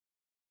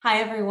Hi,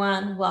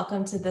 everyone.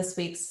 Welcome to this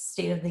week's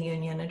State of the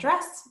Union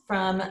address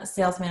from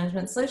Sales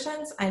Management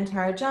Solutions. I'm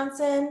Tara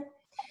Johnson.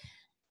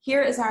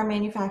 Here is our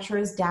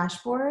manufacturer's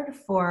dashboard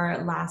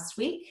for last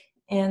week.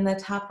 In the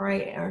top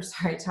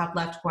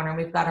left corner,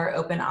 we've got our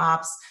open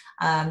ops.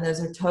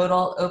 Those are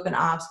total open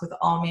ops with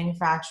all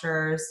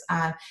manufacturers.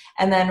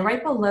 And then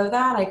right below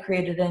that, I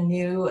created a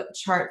new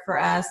chart for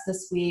us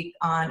this week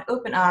on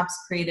open ops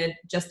created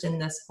just in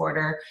this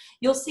quarter.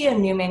 You'll see a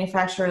new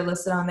manufacturer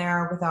listed on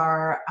there with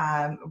our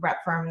rep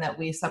firm that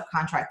we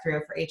subcontract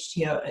through for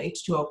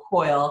H2O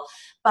coil.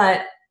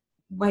 But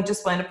I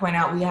just wanted to point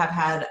out we have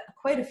had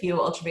quite a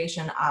few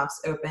ultravation ops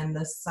open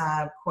this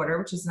quarter,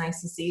 which is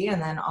nice to see,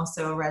 and then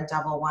also a Red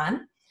Devil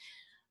one.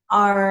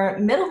 Our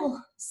middle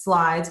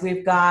slides,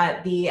 we've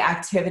got the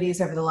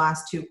activities over the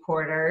last 2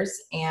 quarters,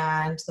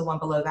 and the one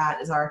below that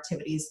is our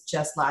activities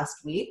just last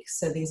week.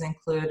 So these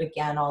include,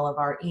 again, all of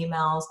our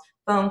emails,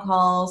 phone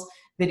calls,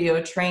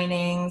 video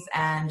trainings,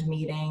 and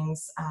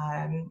meetings,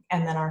 and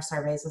then our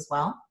surveys as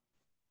well.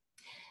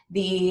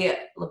 The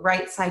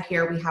right side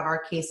here, we have our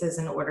cases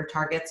and order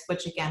targets,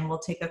 which again, we'll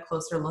take a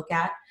closer look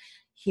at.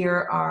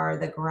 Here are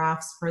the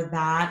graphs for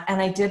that.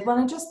 And I did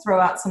want to just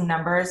throw out some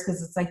numbers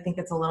because I think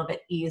it's a little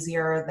bit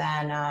easier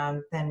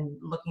than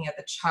looking at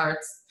the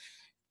charts.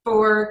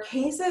 For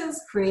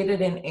cases created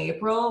in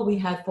April, we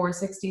had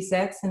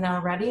 466, and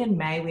already in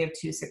May, we have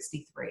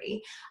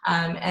 263.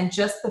 And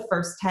just the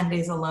first 10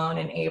 days alone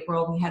in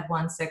April, we had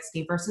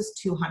 160 versus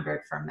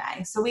 200 for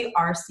May. So we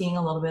are seeing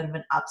a little bit of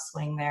an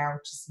upswing there,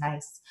 which is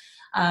nice.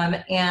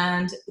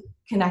 And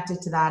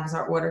connected to that is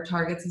our order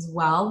targets as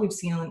well. We've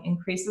seen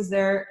increases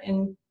there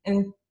in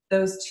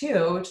those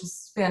two, which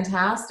is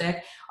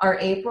fantastic. Our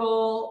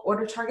April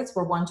order targets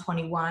were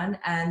 121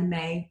 and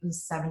May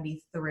was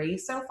 73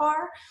 so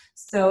far.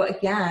 So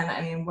again,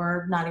 I mean,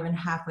 we're not even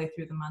halfway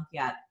through the month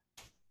yet.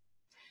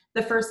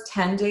 The first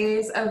 10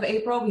 days of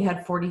April, we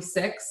had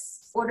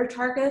 46 order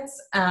targets,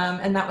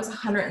 and that was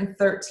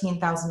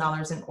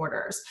 $113,000 in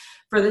orders.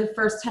 For the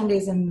first 10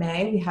 days in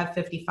May, we have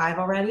 55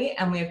 already,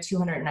 and we have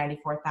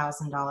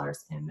 $294,000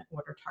 in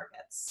order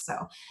targets.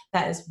 So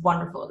that is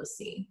wonderful to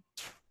see.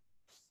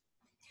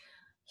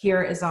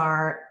 Here is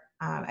our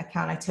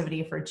account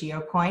activity for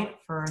GeoPoint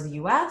for the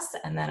US,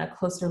 and then a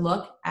closer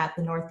look at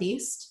the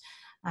Northeast.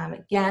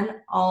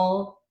 Again,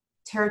 all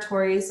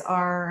territories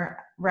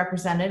are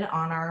represented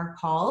on our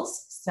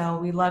calls, so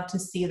we love to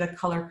see the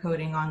color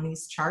coding on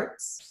these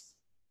charts.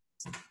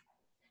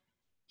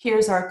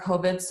 Here's our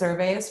COVID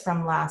surveys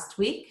from last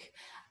week.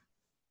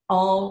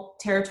 All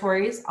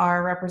territories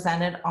are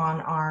represented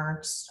on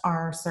our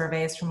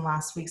surveys from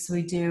last week. So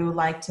we do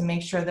like to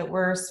make sure that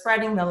we're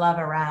spreading the love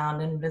around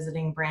and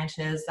visiting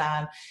branches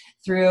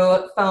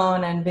through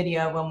phone and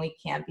video when we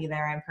can't be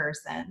there in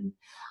person.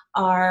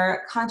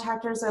 Our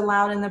contractors are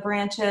allowed in the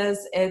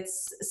branches.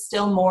 It's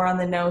still more on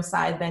the no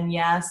side than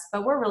yes,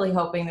 but we're really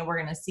hoping that we're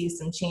going to see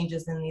some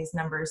changes in these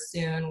numbers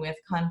soon with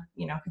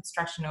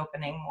construction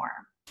opening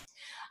more.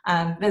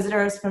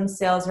 Visitors from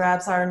sales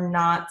reps are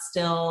not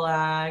still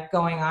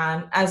going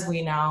on, as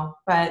we know,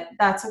 but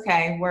that's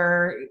okay.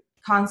 We're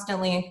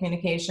constantly in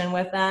communication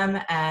with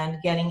them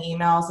and getting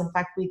emails. In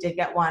fact, we did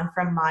get one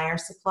from Meyer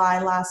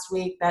Supply last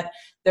week that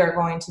they're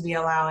going to be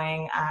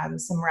allowing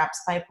some reps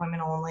by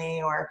appointment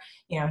only, or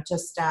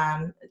just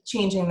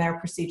changing their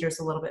procedures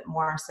a little bit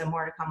more. So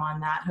more to come on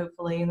that,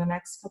 hopefully in the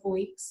next couple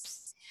weeks.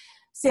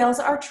 Sales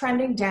are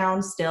trending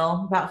down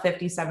still. About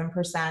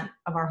 57%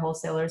 of our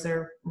wholesalers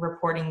are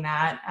reporting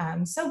that.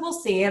 So we'll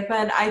see it,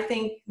 but I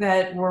think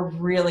that we're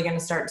really going to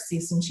start to see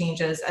some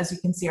changes. As you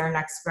can see, our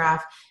next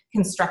graph,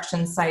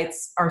 construction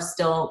sites are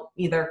still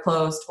either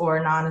closed or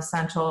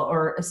non-essential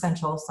or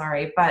essential,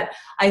 sorry. But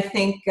I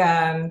think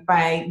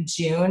by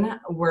June,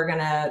 we're going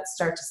to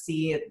start to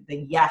see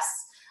the yes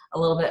a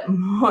little bit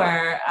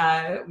more,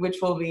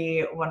 which will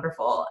be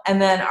wonderful.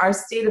 And then our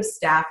state of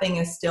staffing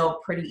is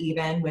still pretty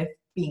even with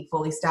being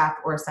fully staffed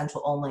or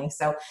essential only.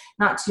 So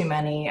not too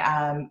many,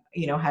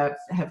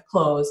 have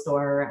closed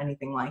or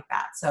anything like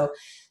that. So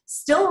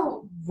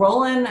still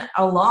rolling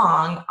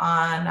along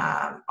on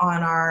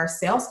our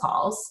sales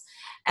calls.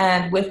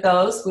 And with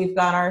those, we've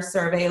got our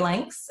survey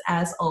links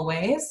as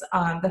always.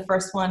 The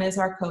first one is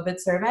our COVID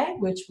survey,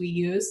 which we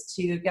use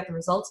to get the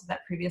results of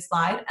that previous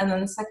slide. And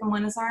then the second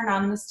one is our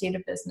anonymous state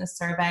of business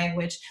survey,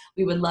 which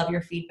we would love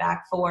your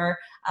feedback for.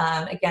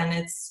 Again,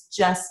 it's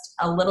just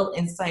a little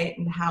insight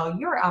into how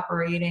you're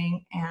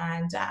operating,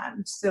 and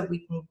so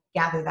we can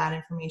gather that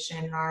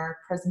information in our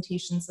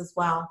presentations as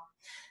well.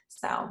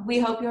 So we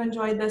hope you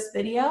enjoyed this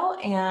video,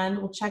 and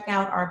we'll check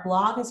out our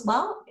blog as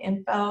well,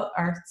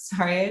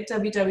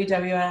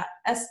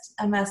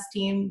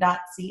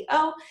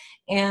 www.smsteam.co,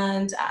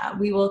 and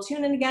we will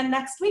tune in again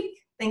next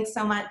week. Thanks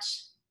so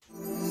much.